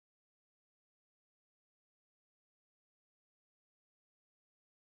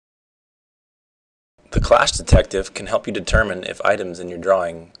The clash detective can help you determine if items in your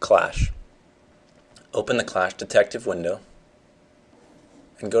drawing clash. Open the Clash Detective window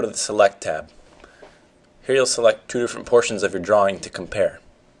and go to the Select tab. Here you'll select two different portions of your drawing to compare.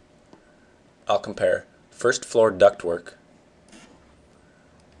 I'll compare first floor ductwork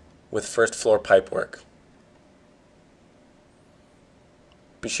with first floor pipework.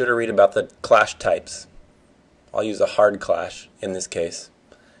 Be sure to read about the clash types. I'll use a hard clash in this case,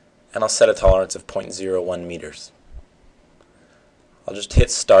 and I'll set a tolerance of 0.01 meters. I'll just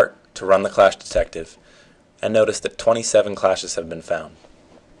hit Start to run the Clash Detective, and notice that 27 clashes have been found.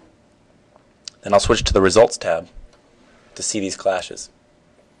 Then I'll switch to the Results tab to see these clashes.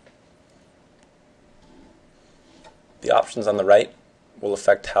 The options on the right will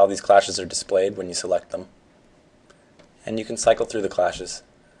affect how these clashes are displayed when you select them, and you can cycle through the clashes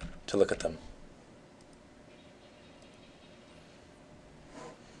to look at them.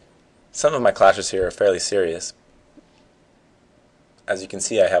 Some of my clashes here are fairly serious. As you can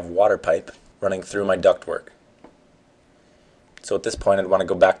see, I have water pipe running through my ductwork. So at this point I'd want to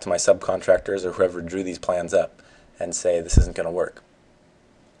go back to my subcontractors or whoever drew these plans up and say this isn't going to work.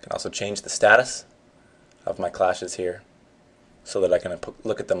 I can also change the status of my clashes here so that I can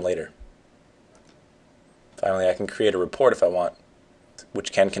look at them later. Finally, I can create a report if I want,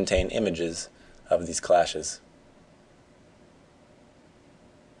 which can contain images of these clashes.